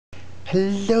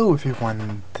Hello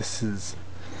everyone, this is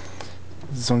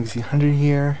ZongZ100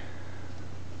 here,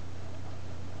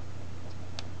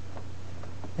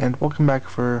 and welcome back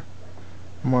for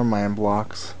more Mind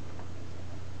Blocks.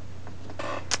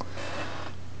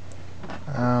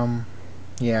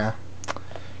 Yeah,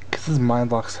 because it's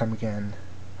Mind Blocks time again,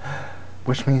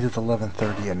 which means it's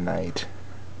 11:30 at night.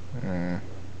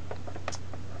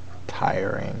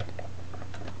 Tiring.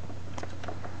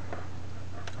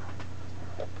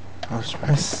 Oh, there's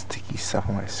my sticky stuff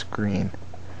on my screen.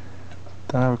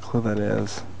 Don't have a clue what that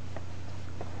is.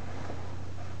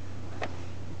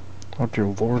 Oh dear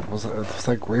lord, was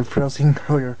that grave tree I was seeing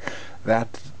earlier?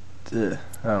 That,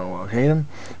 oh, okay then.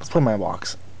 Let's play my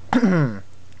box.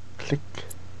 Click.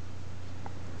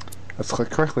 Let's click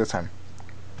correctly this time.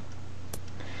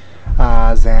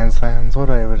 Zanzlans, what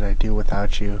would I do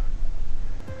without you?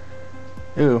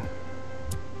 Ooh.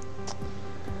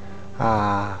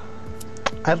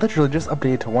 I literally just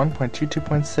updated to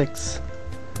 1.22.6.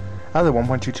 I was at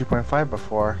 1.22.5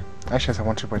 before. Actually, I said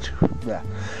 1.2. Yeah.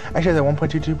 Actually, I said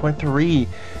 1.22.3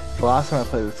 the last time I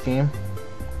played this game.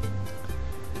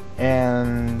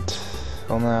 And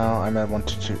well, now I'm at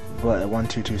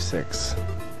 1.226.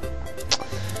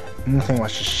 Nothing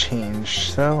much has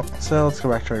changed. So let's go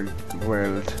back to our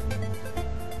world.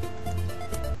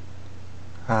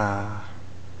 We're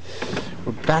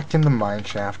back in the mine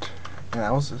shaft. And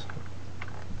that was.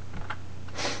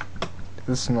 Is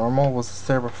this normal? Was this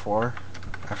there before?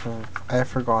 I have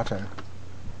forgotten.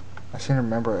 I seem to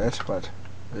remember it, but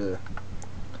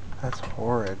that's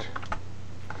horrid.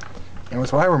 And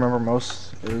what I remember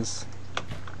most is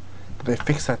that they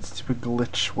fixed that stupid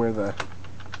glitch where the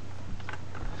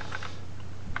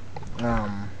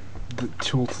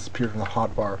tool disappeared from the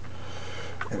hotbar.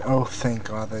 And oh, thank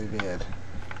God they did.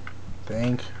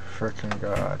 Thank frickin'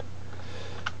 God.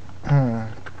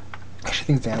 I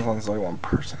actually think Zanzlon's only one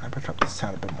person. I better drop the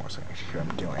sound a bit more so I can actually hear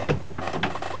what I'm doing.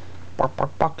 Bark,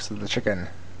 bark, bark, so the chicken.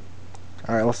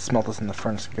 Alright, let's smelt this in the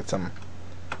furnace and get some,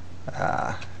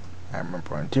 I remember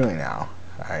what I'm doing now.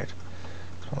 Alright,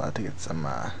 so I'm allowed to get some,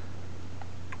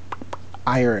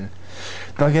 iron.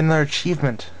 Then I'll get another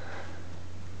achievement.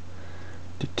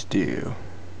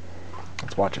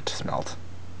 Let's watch it smelt.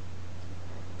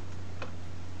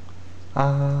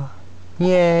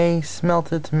 Yay,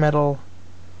 smelted metal.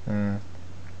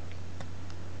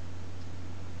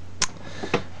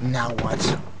 Now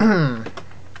what?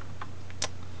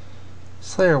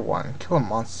 Slayer 1, kill a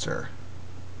monster.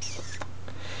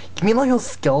 You mean like those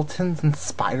skeletons and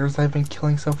spiders I've been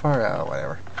killing so far? Oh,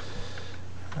 whatever.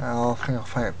 I think I'll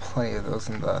find plenty of those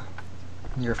in the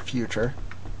near future.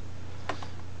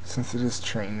 Since it is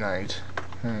train night.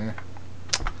 I'm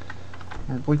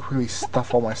really quickly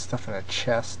stuff all my stuff in a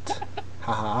chest.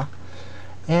 Haha.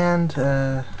 And,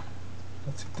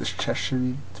 let's see, this chest should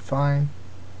be fine.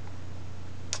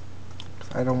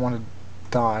 I don't want to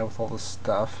die with all this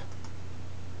stuff.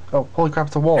 Oh, holy crap,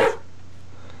 it's a wolf!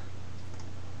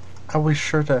 I'll be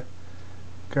sure to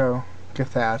go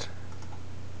get that.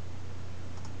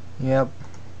 Yep.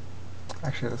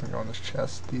 Actually, it doesn't go in this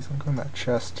chest. These don't go in that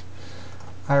chest.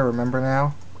 I remember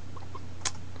now.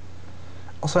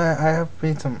 Also, I have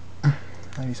made some... I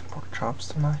need some pork chops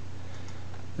tonight.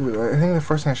 Ooh, I think the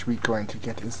first thing I should be going to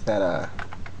get is that, a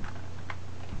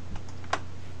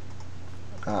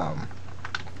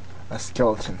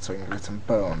skeleton so I can get some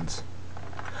bones.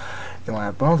 Then when I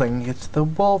have bones, I can get to the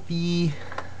wolfie.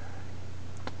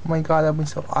 Oh my god, that would be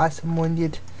so awesome, wouldn't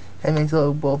it? That makes a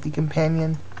little wolfie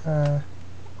companion.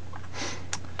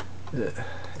 It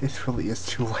really is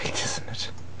too late, isn't it?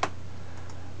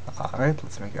 Alright,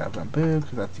 let's make it out of bamboo,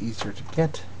 because that's easier to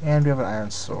get. And we have an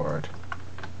iron sword.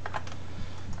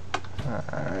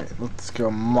 Alright, let's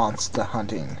go monster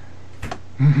hunting.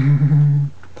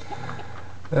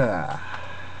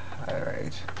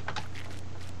 Alright.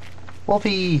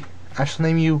 Wolfie! I shall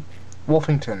name you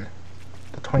Wolfington.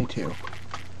 The 22.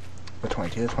 The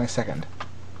 22nd.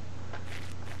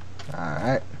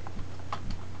 Alright.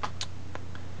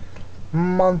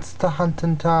 Monster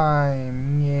hunting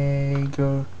time! Yay,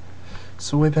 go.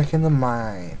 So way back in the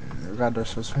mine. We got our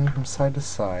swinging from side to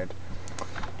side.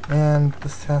 And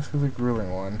this task is a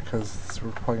grueling one, because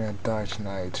we're probably gonna die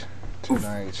tonight.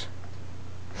 I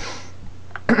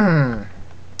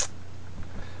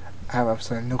have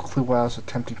absolutely no clue what I was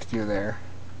attempting to do there.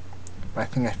 But I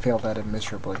think I failed at it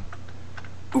miserably.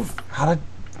 Oof! How did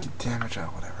I get damage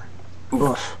out? Whatever.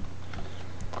 Oof!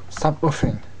 Stop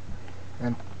oofing.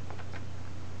 And...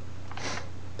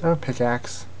 a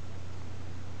pickaxe.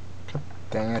 God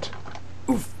dang it.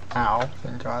 Oof! Ow.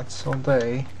 Thank God. So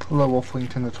day. Hello,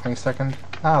 Wolfington the 22nd.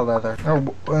 Ah, leather.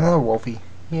 Oh, another wolfie.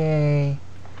 Yay.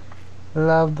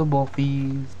 Love the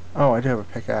wolfies. Oh, I do have a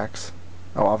pickaxe.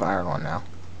 Oh, I'll have an iron one now.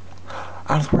 I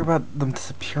don't have to worry about them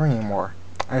disappearing anymore.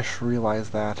 I just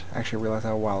realized that. Actually, I realized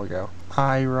that a while ago.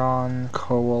 Iron,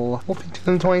 coal, Wolfington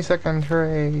in 20 seconds,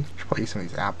 hooray! Should probably use some of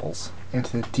these apples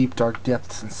into the deep dark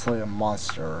depths and slay a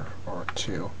monster or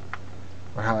two.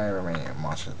 Or however many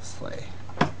monsters to slay.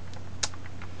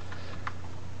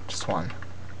 Just one.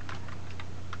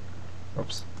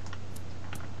 Oops.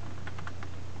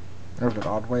 There's an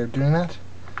odd way of doing that.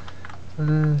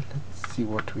 Let's see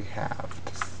what we have.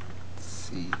 Let's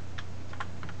see.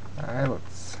 Alright,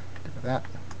 let's give it that.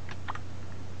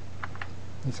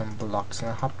 Need some blocks in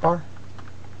a hotbar.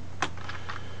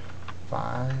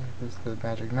 5 is the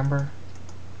magic number.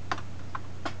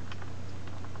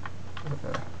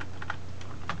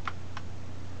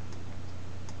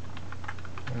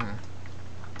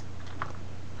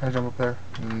 Can I jump up there?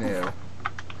 No.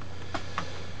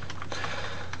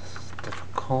 This is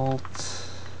difficult.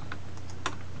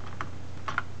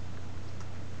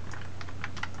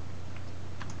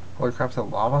 Holy crap, is that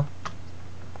lava?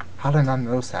 How did I not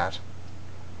notice that?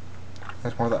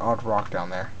 There's more of that odd rock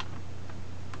down there.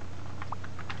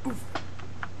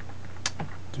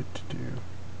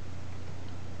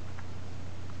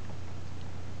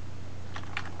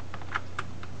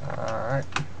 Alright.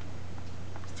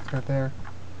 Stick right there.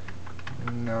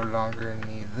 No longer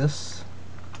need this.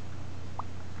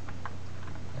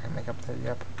 I can make up there,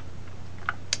 yep.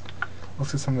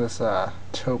 Let's get some of this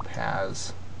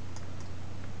topaz.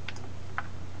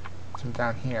 Some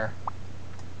down here.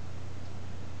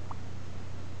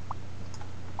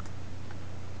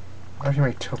 I wonder if you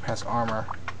make topaz armor.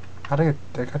 How did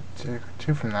I got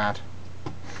 2 from that?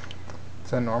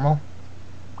 Is that normal?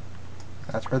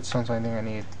 That's redstone's the only thing I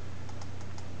need.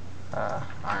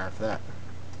 Iron for that.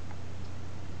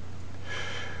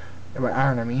 And by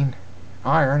iron I mean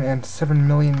iron and 7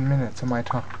 million minutes of my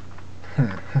time.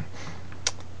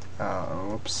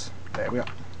 Oops. There we go.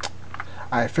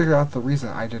 I figured out the reason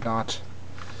I did not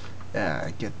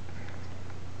get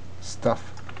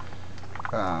stuff.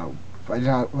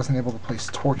 Wasn't able to place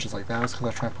torches like that. It was because I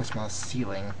was trying to place them on the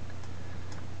ceiling.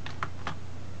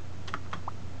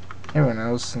 Everyone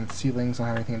knows since ceilings don't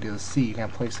have anything to do with the sea, you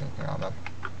can't place anything on them.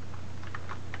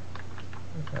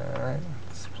 Alright,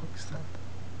 let's place that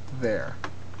there.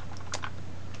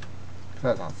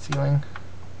 That's on ceiling.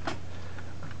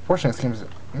 Fortunately, this game is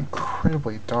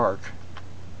incredibly dark.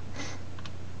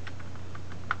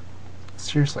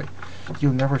 Seriously,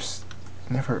 you'll never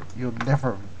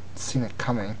seen it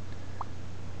coming.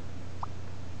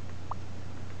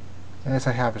 And as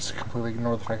I have, just completely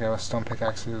ignore the fact I have a stone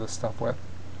pickaxe to do this stuff with.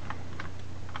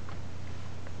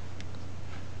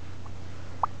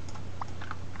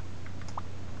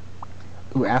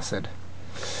 Ooh, acid.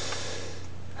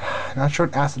 Not sure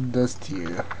what acid does to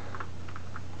you.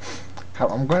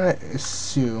 I'm going to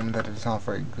assume that it's not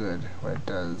very good what it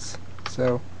does.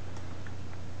 So,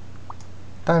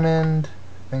 diamond.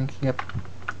 I think, yep.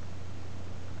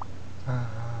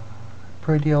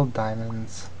 Pretty old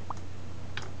diamonds.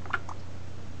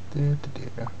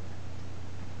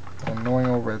 Annoying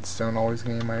old redstone always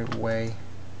getting in my way.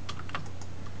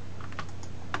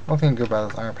 One thing good about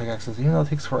this iron pickaxe is even though it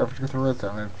takes forever to go through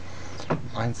redstone, it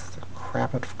mines the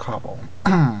crap out of cobble.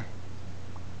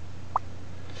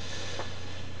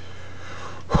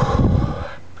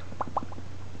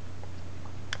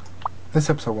 This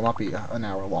episode will not be an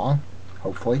hour long,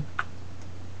 hopefully.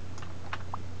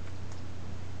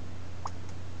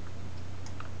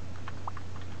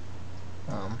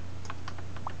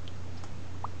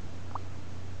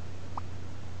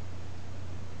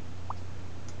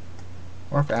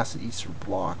 Or if acid eats through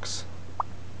blocks.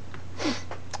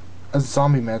 A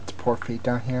zombie met its poor fate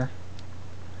down here.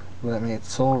 Let me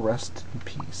its soul rest in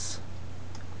peace.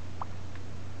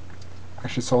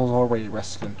 Actually, soul's already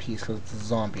rested in peace because it's a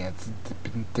zombie and it's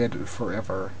been dead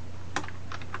forever.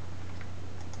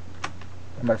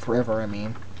 And by forever, I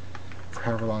mean for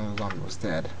however long the zombie was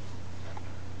dead.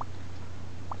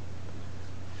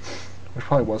 Which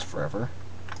probably was forever.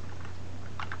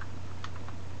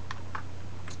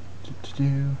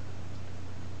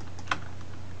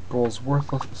 Gold's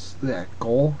worthless. Yeah,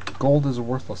 gold is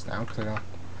worthless now because I don't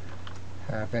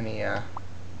have any. I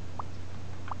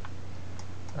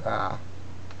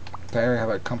already have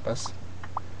a compass.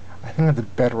 I think at the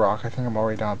bedrock. I think I'm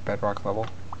already down at bedrock level,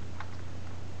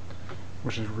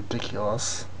 which is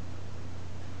ridiculous.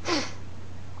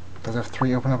 Does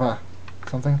F3 open up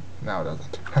something? No, it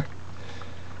doesn't.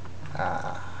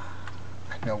 I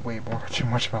know way too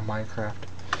much about Minecraft.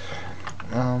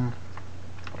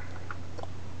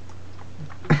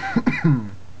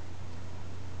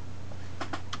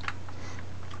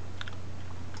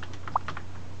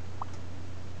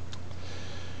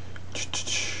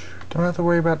 Don't have to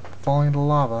worry about falling into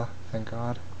lava, thank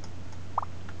God.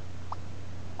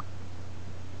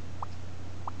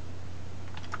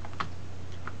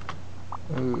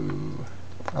 Ooh,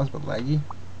 that was a bit laggy.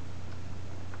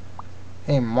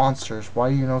 Hey monsters, why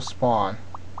do you no spawn?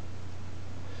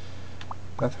 Do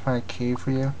I have to find a cave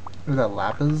for you? Ooh, that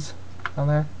lapis down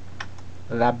there?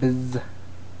 Lapis.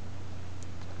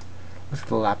 What's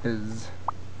the lapis?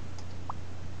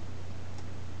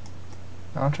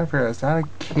 Now I'm trying to figure out, is that a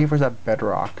cave or is that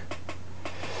bedrock?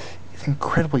 It's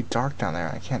incredibly dark down there,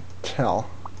 I can't tell.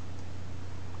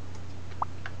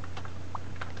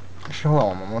 Actually, hold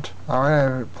on a moment. Alright,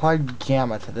 I applied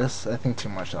gamma to this. I think too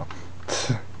much though.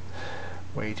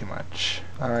 Way too much.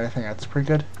 Alright, I think that's pretty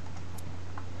good.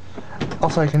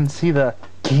 Also, I can see the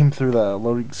game through the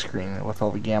loading screen with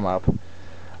all the gamma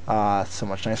up. So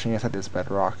much nicer when you said this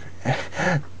bedrock.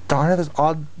 Darn it, there's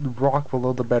odd rock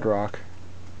below the bedrock.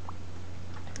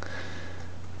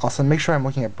 Also, make sure I'm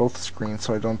looking at both screens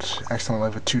so I don't accidentally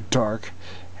leave it too dark.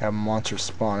 Have monsters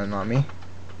spawning on me.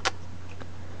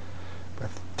 But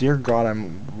dear God,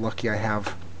 I'm lucky I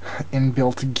have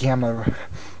inbuilt gamma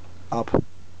up.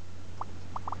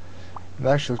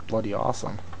 That actually looks bloody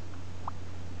awesome.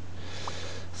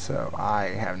 So I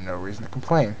have no reason to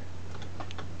complain.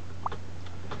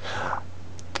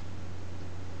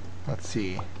 Let's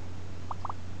see.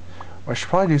 What I should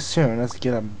probably do soon is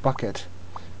get a bucket,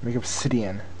 make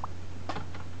obsidian.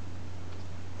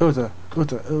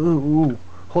 Ooh,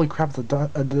 holy crap, it's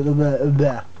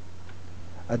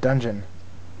a dungeon.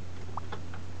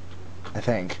 I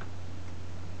think.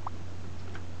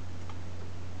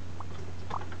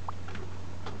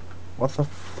 What the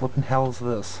flippin' hell is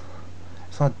this?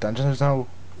 It's not a dungeon, there's no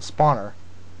spawner.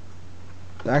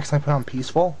 Did I accidentally put on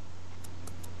peaceful?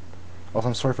 Also,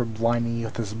 I'm sorry for blinding you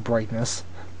with this brightness.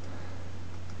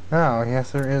 Oh, yes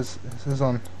there is. This is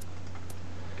on...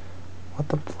 What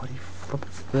the bloody flip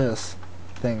is this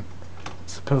thing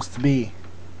supposed to be?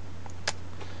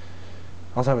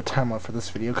 I also have a time limit for this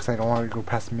video because I don't want to go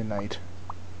past midnight.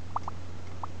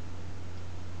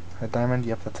 A diamond?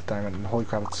 Yep, that's a diamond. And holy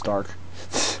crap, it's dark.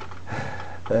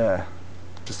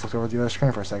 Just looked over the other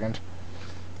screen for a second.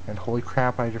 And holy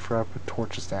crap, I just forgot to put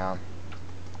torches down.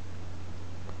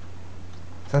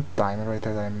 Is that diamond right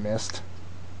there that I missed?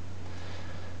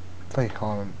 Bloody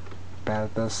hell, I'm bad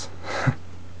at this.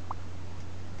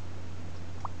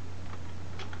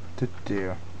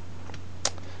 Do.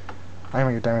 I'm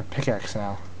gonna get a diamond pickaxe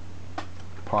now.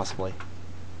 Possibly.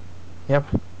 Yep.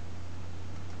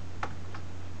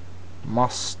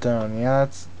 Moss stone. Yeah,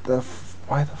 that's the...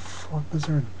 Why the fuck is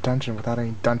there a dungeon without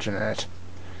any dungeon in it?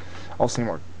 Also need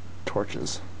more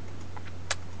torches.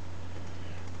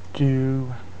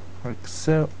 Do... like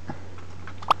so.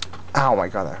 Oh my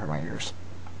god, that hurt my ears.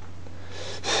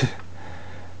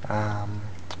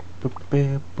 Boop,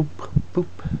 boop, boop, boop.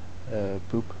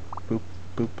 Boop, boop,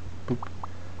 boop, boop.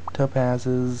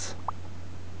 Topazes.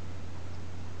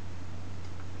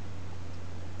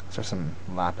 There's some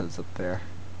lapis up there.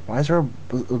 Why is there a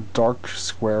dark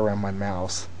square around my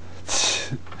mouse?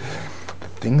 The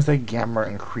things that gamma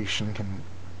incretion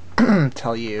can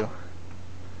tell you.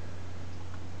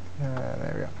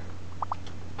 There we go.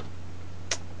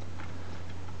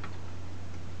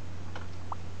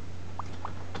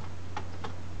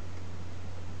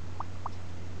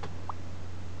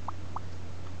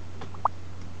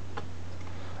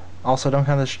 Also, don't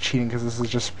count this cheating because this is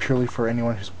just purely for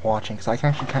anyone who's watching. Because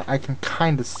I can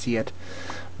kind of see it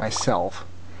myself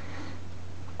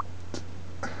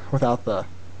without the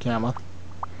gamma.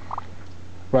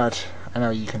 But I know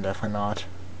you can definitely not.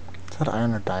 Is that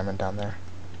iron or diamond down there?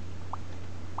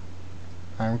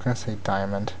 I'm gonna say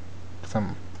diamond because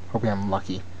I'm hoping I'm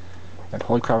lucky. And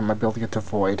holy crap, I might be able to get to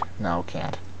void. No,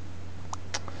 can't.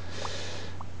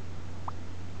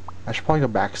 I should probably go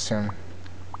back soon.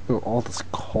 Ooh, all this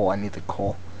coal. I need the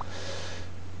coal.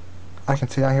 I can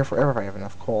stay down here forever if I have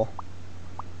enough coal.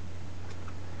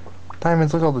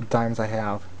 Diamonds, look at all the diamonds I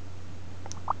have.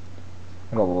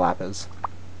 And all the lapis.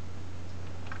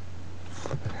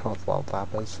 Flippin' hell, it's a lot of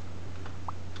lapis.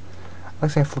 I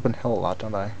like saying flippin' hell a lot,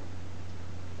 don't I?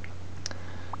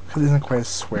 Because it isn't quite as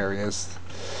sweary as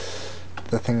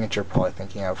the thing that you're probably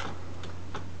thinking of.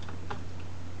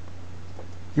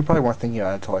 You probably weren't thinking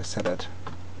about it until I said it.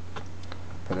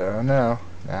 But oh no,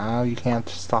 now you can't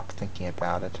stop thinking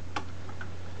about it.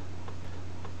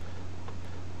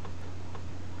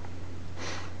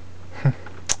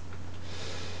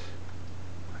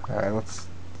 Alright, let's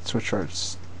switch our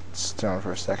stone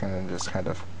for a second and just kind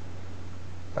of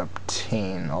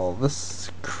obtain all this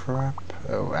crap.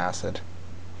 Oh, acid.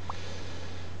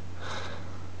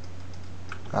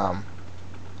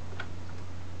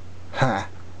 Ha.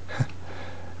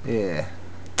 Yeah.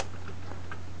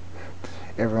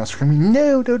 Everyone's screaming,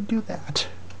 no, don't do that.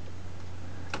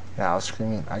 Yeah, I was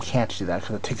screaming, I can't do that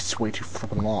because it takes way too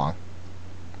flippin' long.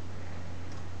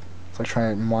 It's like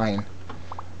trying to mine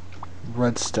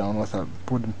redstone with a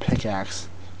wooden pickaxe.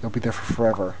 You'll be there for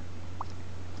forever.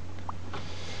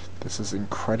 This is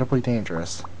incredibly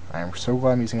dangerous. I am so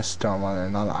glad I'm using a stone one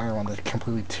and not an iron one that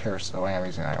completely tears. Oh, I am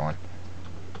using an iron one.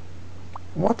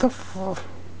 What the f...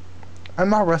 I'm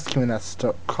not rescuing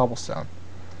that cobblestone.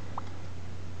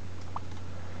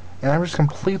 And I'm just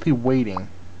completely waiting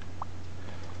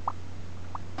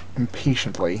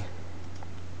impatiently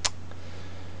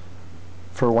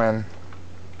for when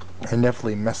I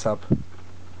inevitably mess up.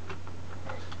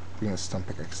 Bring the stone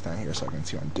pickaxe down here so I can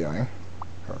see what I'm doing.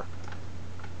 Or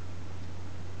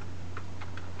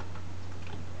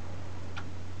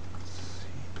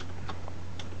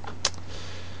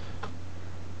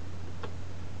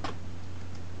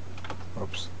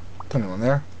oops. There's anyone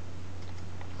there?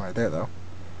 Right there, though.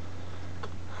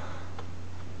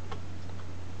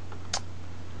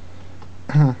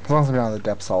 As long as I'm down in the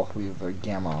depths, I'll leave the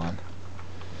gamma on.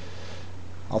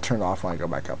 I'll turn it off when I go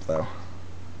back up, though.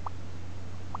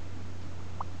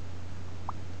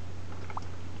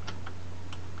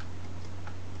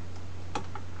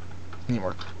 Need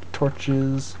more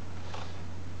torches.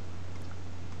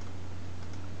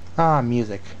 Ah,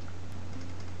 music.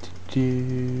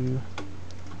 Don't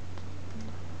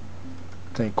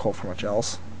need coal for much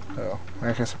else. Oh,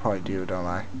 I guess I probably do, don't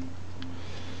I?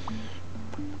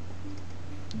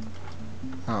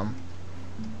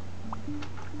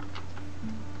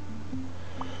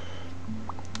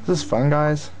 This is fun,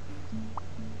 guys.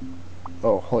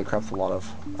 Oh, holy crap, there's a lot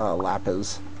of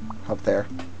lapis up there.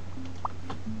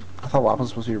 I thought lapis was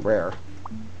supposed to be rare.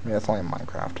 I mean, that's only in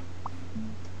Minecraft.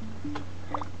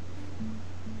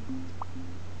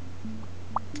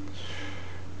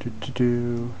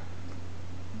 Do.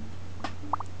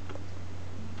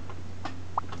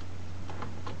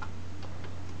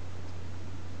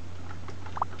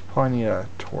 Probably need a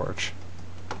torch.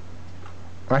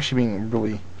 I'm actually being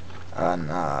really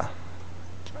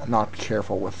not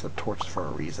careful with the torches for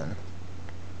a reason.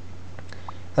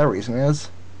 That reason is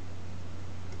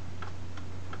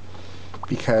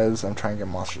because I'm trying to get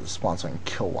monsters to spawn so I can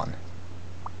kill one.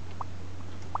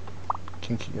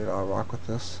 Can you get a rock with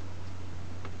this?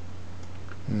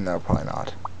 No, probably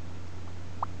not.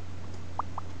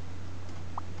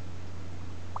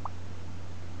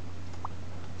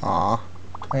 Aw,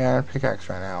 my iron pickaxe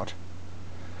ran out.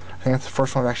 I think that's the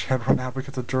first one I've actually had run out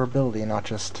because of durability, not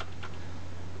just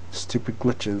stupid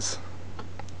glitches.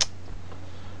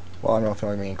 Well, I don't know if you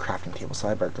only mean crafting table, so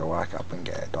I better go back up and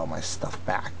get all my stuff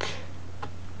back.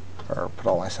 Or put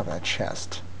all my stuff in a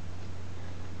chest.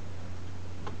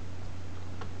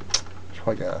 Should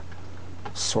probably get a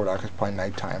sword out because it's probably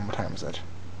nighttime. What time is it?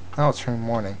 Oh, it's turning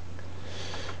morning.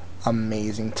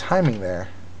 Amazing timing there.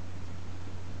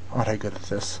 Aren't I good at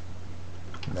this?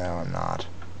 No, I'm not.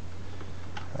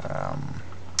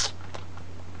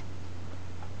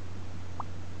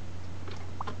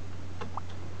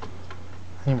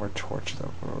 I need more torches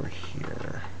over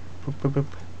here. Boop, boop, boop.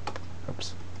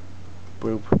 Oops.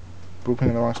 Boop. Booping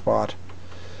in the wrong spot.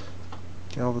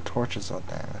 Get all the torches out,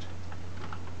 damn it.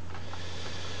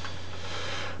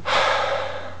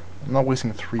 I'm not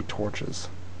wasting 3 torches.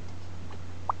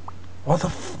 What the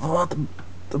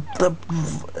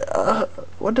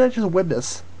what did I just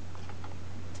witness?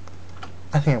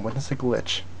 I think I witnessed a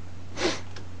glitch.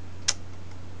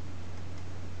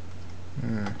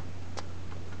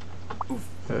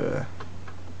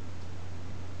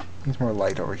 Needs more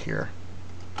light over here.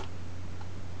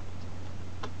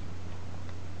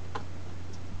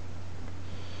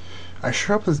 I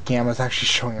sure hope this gamma is actually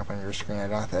showing up on your screen. I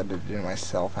don't have to edit it in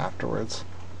myself afterwards.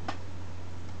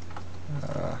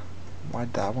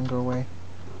 Why'd that one go away?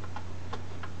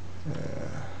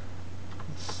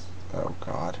 Oh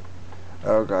god.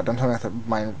 Oh god, don't tell me I have to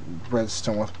mine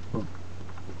redstone with...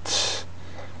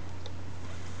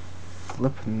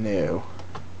 Flip no.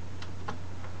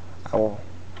 I will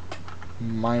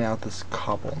mine out this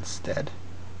cobble instead.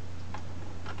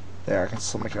 There, I can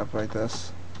still make it up like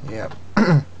this. Yep.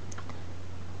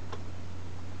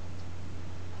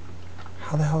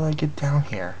 How the hell did I get down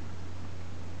here?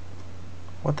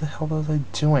 What the hell was I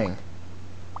doing?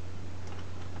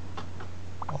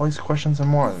 All these questions and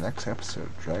more in the next episode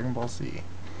of Dragon Ball Z.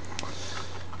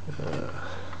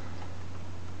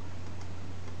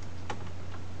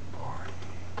 Boring.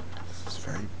 This is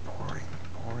very boring.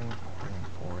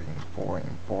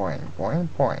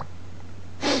 Boring.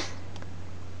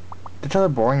 Did you know that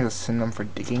boring is a synonym for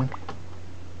digging?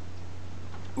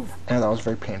 And that was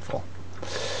very painful.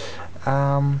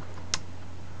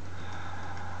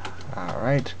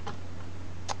 Alright.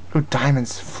 Ooh,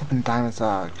 diamonds. Flipping diamonds.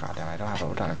 Oh, god damn, I don't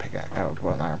have a diamond pickaxe. I have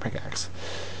an iron pickaxe.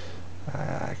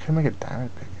 I could make a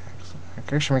diamond pickaxe. I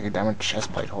could actually make a diamond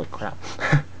chestplate. Holy crap.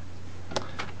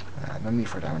 No need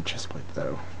for a diamond chestplate,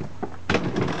 though.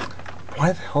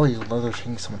 Why the hell are these leather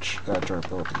taking so much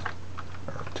durability?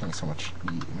 Or taking so much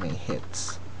many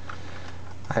hits?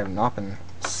 I have not been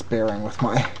sparing with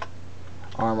my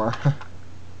armor.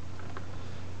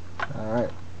 Alright,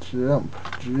 jump,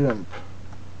 jump.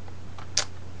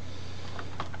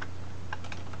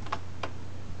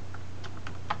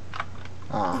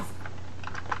 Ah,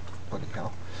 bloody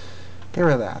hell. Get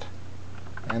rid of that.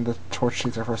 And the torch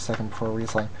stays there for a second before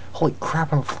realizing, holy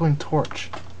crap, I'm a floating torch.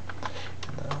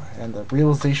 And the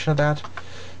realization of that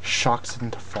shocks it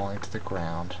into falling to the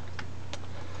ground.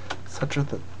 Such are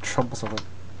the troubles of a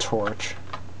torch.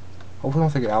 Hopefully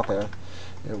once I get out there,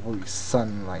 it will be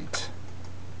sunlight.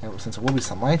 And since it will be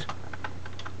sunlight,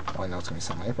 well, I know it's going to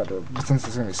be sunlight, but since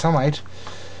it's going to be sunlight,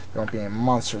 there won't be any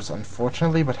monsters,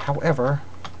 unfortunately. But however,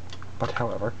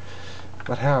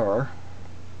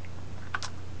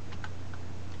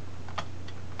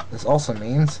 this also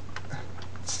means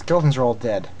skeletons are all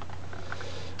dead,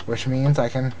 which means I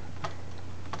can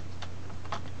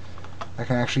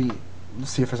actually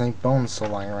see if there's any bones still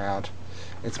lying around.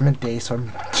 It's midday, so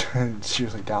I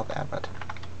seriously doubt that, but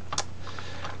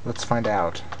let's find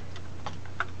out.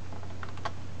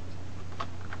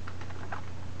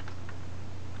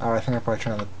 Oh, I think I probably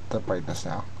turned on the brightness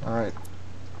now. Alright.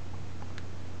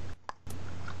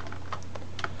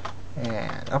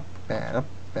 And up, and up,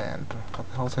 and what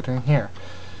the hell is I doing here?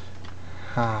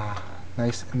 Ah,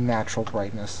 nice natural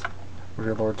brightness.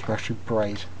 Real lords are actually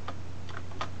bright.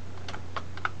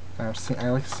 I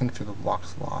like to sink through the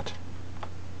blocks a lot.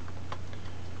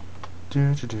 I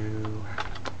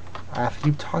have to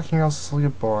keep talking or else it'll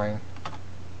get boring.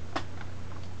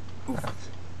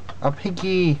 A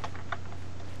piggy!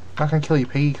 I'm not gonna kill you,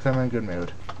 piggy, because I'm in a good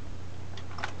mood.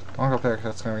 Don't go up there,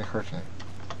 because that's gonna be hurting.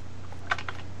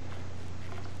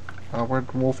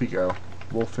 Where'd Wolfie go?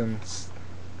 The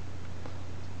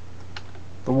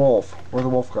wolf. Where'd the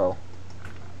wolf go?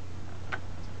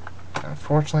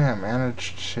 Unfortunately, I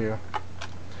managed to...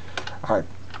 Alright,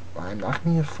 I'm not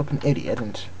gonna be a flippin' idiot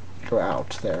and go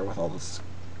out there with all this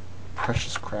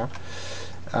precious crap.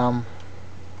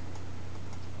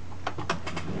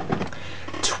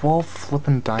 12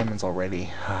 flippin' diamonds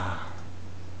already.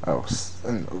 Oh,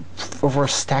 and over a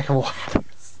stack of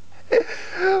lapis.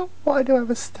 Why do I have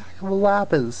a stack of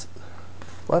lapis?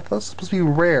 Well, I thought it was supposed to be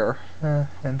rare. And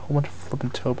a whole bunch of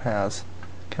flippin' topaz.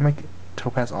 Can I make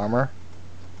topaz armor?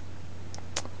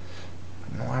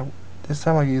 No, this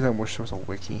time I wish there was a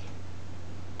wiki.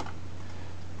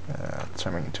 Let's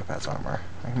try making topaz armor.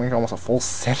 I can make almost a full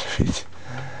set of it.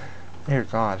 Dear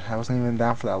God, I wasn't even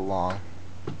down for that long.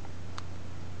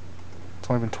 It's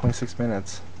only been 26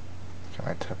 minutes. Can I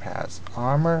make topaz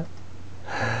armor?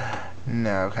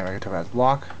 No, can I make a topaz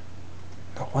block?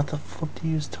 No, what the flip do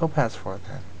you use topaz for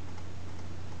then?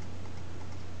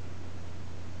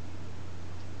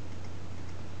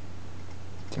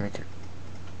 To make it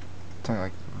something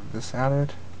like this out of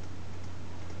it.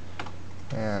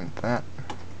 And that.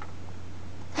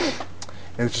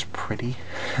 It's just pretty.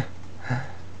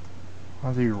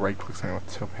 Why do you right click something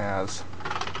with topaz?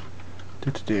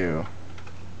 Do.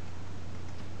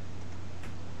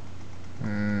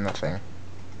 Nothing.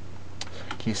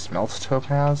 Can you smelt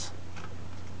topaz?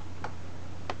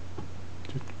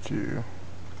 Do.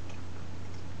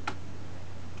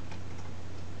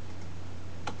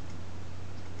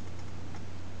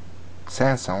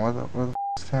 Sandstone? Where the f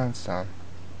is sandstone?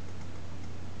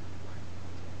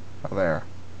 Oh, there.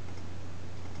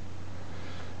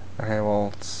 Okay, well,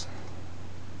 let's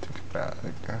think about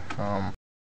it.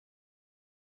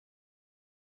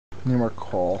 Need more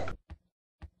coal.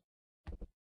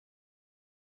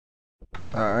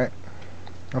 Alright.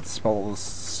 Let's spell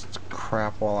this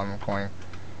crap while I'm going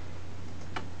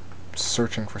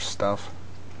searching for stuff.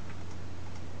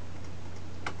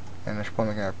 And I should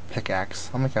probably make a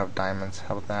pickaxe. I'll make out diamonds.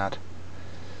 How about that?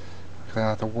 Because I don't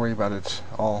have to worry about it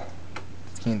all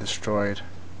getting destroyed.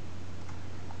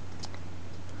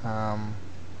 I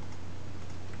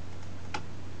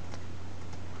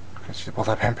should pull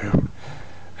that bamboo.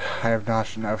 I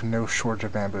have no shortage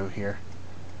of bamboo here.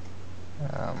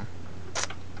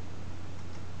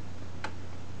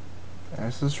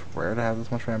 This is rare to have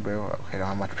this much bamboo. Okay, I don't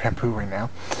have much bamboo right now,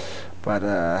 but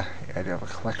I do have a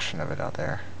collection of it out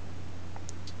there.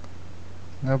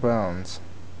 No bones.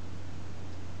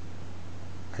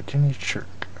 I do need sugar.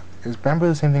 Is bamboo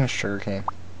the same thing as sugarcane?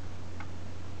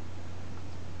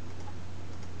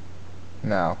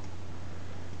 No.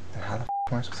 Then how the f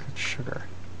am I supposed to get sugar?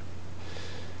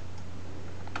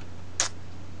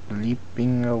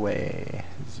 Leaping away,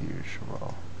 as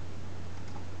usual.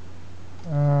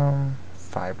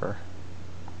 Fiber.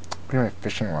 Bring my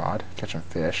fishing rod, catching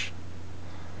fish.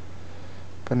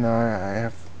 But no, I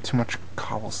have too much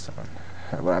cobblestone.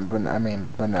 But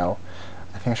no.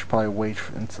 I think I should probably wait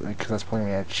until, because that's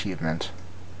probably an achievement.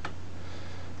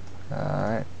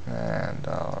 Alright, and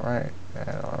alright,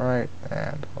 and alright,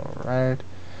 and alright,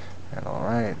 and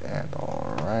alright, and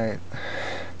alright.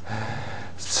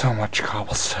 So much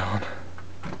cobblestone.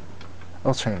 Oh,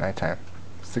 it's turning nighttime.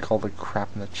 Stick all the crap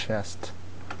in the chest.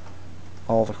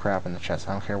 All the crap in the chest.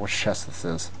 I don't care which chest this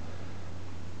is.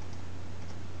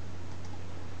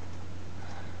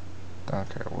 Don't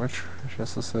care which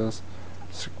chest this is.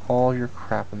 Stick all your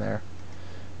crap in there.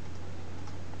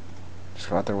 Just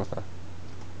go out there with a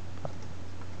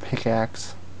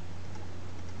pickaxe.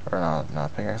 Or not a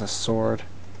pickaxe, a sword.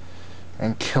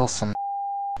 And kill some.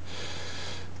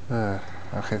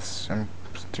 Okay, I'm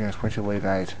doing this way too late at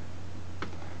night.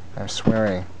 I'm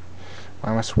swearing.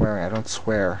 Why am I swearing? I don't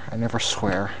swear. I never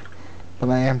swear. But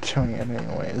I am doing it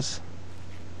anyways.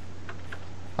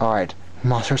 Alright.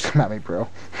 Monsters, come at me, bro.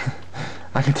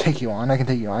 I can take you on. I can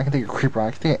take you on. I can take a creeper on.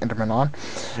 I can take an enderman on.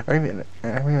 Are you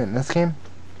even in this game?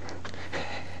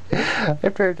 I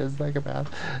prepared to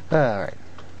psychopath. Alright.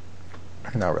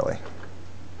 Not really.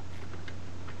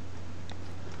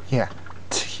 Yeah.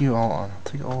 Take you all on. I'll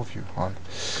take all of you on.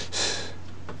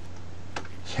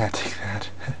 Yeah, take that.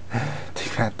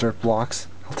 Take that, dirt blocks.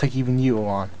 I'll take even you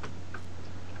on.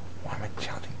 Why am I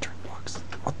shouting dirt blocks?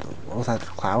 What was that, the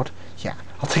cloud? Yeah,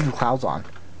 I'll take the clouds on.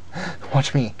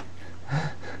 Watch me.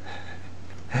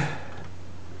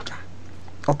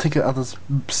 I'll take out this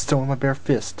stone with my bare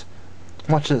fist.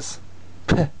 Watch this.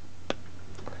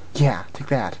 Yeah, take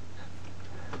that.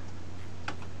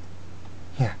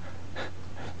 Yeah.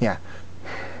 Yeah.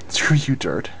 Screw you,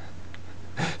 dirt.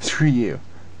 Screw you.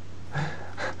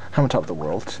 I'm on top of the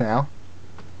world now.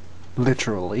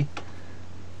 Literally.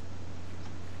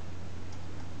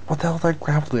 What the hell did that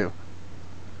gravel do?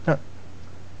 No.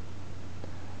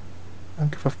 I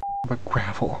don't give a f about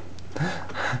gravel.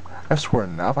 I've sworn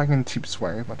enough. I can keep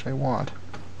swearing as much as I want.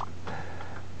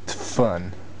 It's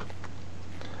fun.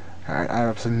 Alright, I have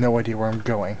absolutely no idea where I'm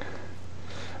going.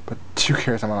 But who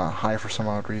cares? I'm on a high for some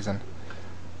odd reason.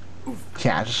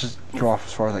 Yeah, just go off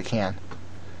as far as I can.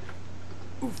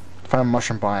 Find a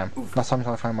mushroom biome. Not something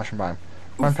until I find a mushroom biome.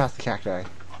 Run past the cacti.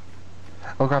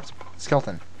 Oh, grab some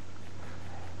skeleton.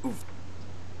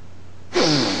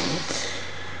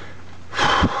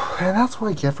 And that's what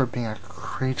I get for being a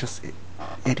courageous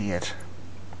idiot.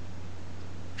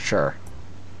 Sure.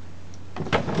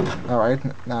 Alright,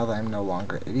 now that I'm no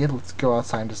longer an idiot, let's go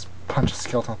outside and just punch a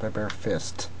skeleton with my bare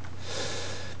fist.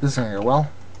 This is gonna go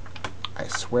well. I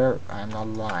swear I'm not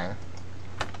lying.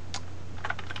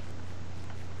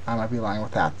 I might be lying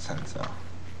with that sense, though.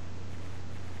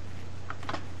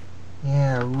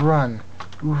 Yeah, run.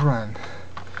 Run.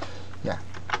 Yeah.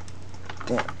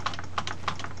 Damn.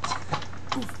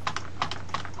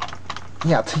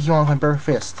 Yeah, I'll take you on with my bare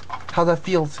fist. How'd that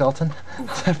feel, skeleton?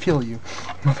 How'd that feel, you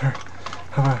mother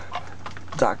of a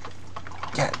duck?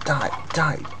 Yeah, die,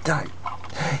 die, die.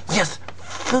 Yes!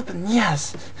 Flippin'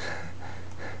 yes!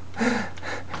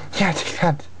 Yeah, take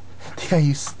that. Take that,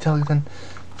 you skeleton.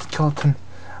 Skeleton.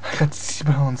 I got his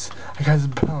bones. I got his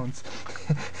bones.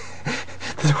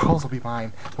 The walls will be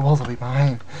mine. The walls will be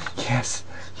mine. Yes.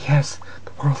 Yes.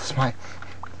 The world is mine.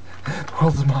 The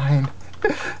world is mine.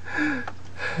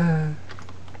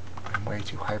 I'm way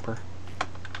too hyper.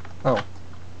 Oh.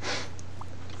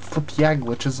 Flip yeah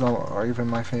glitches are even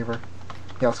in my favor.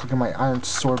 Yeah, let's go get my iron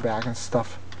sword back and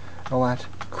stuff. All that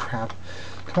crap.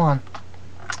 Come on.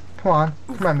 Come on.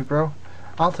 Come at me, bro.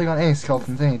 I'll take on any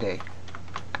skeletons any day.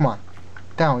 Come on.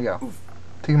 Down we go.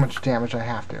 Take as much damage I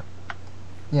have to.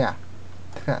 Yeah.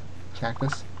 Take that,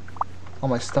 cactus. All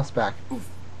my stuff's back.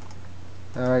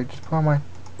 Alright, just put on my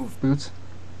boots.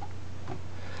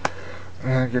 I'm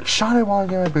gonna get shot at while I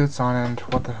get my boots on, and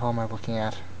what the hell am I looking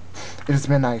at? It is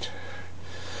midnight.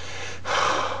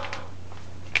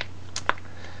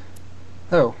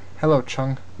 Oh, hello,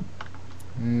 Chung.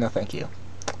 No, thank you.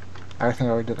 I think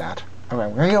I already did that.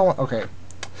 Okay, we're gonna go. Okay.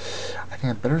 I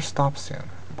think I better stop soon.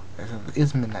 It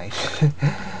is midnight.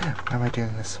 Why am I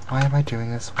doing this? Why am I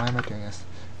doing this? Why am I doing this?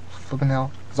 Flippin'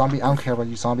 hell. Zombie, I don't care about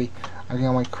you, zombie. I'm getting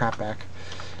all my crap back.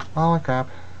 All my crap.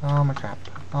 All my crap.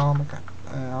 All my crap.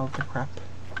 All the crap.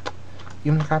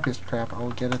 Even the crappiest crap.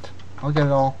 I'll get it. I'll get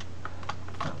it all.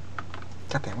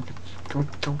 God damn, go.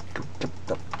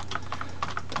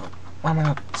 Why am I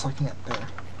not selecting it there?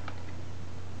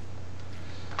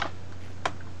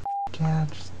 Yeah,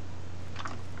 just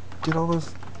get all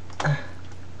those.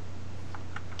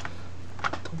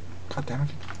 God damn it!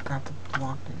 Grab the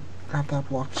block. Grab that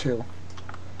block too.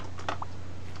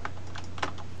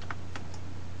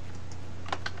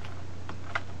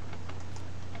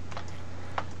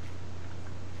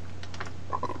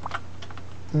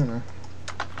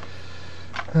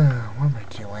 What am I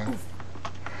doing?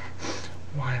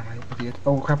 Why am I an idiot?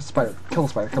 Oh crap, a spider. Kill the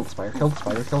spider, kill the spider, kill the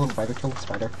spider, kill the spider, kill the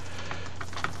spider.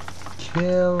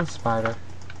 Kill the spider.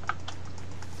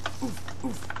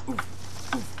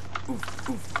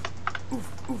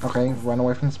 Okay, run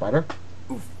away from the spider.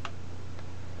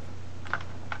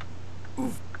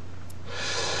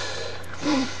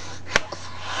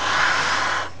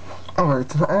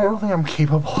 Alright, I don't think I'm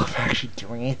capable of actually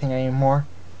doing anything anymore.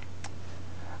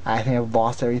 I think I've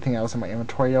lost everything that was in my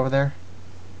inventory over there.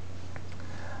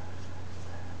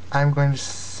 I'm going to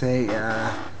say,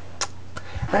 that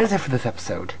is it for this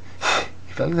episode.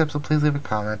 If you like this episode, please leave a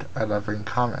comment. I love reading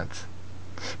comments.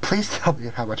 Please tell me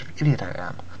how much of an idiot I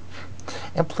am.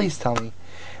 And please tell me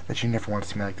that you never want to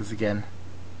see me like this again.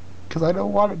 Because I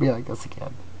don't want to be like this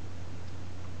again.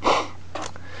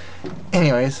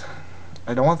 Anyways,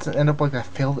 I don't want to end up like that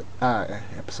failed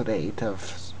episode 8 of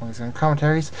Songs and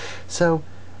Commentaries. So,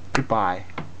 goodbye.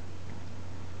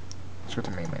 Let's go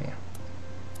to main menu.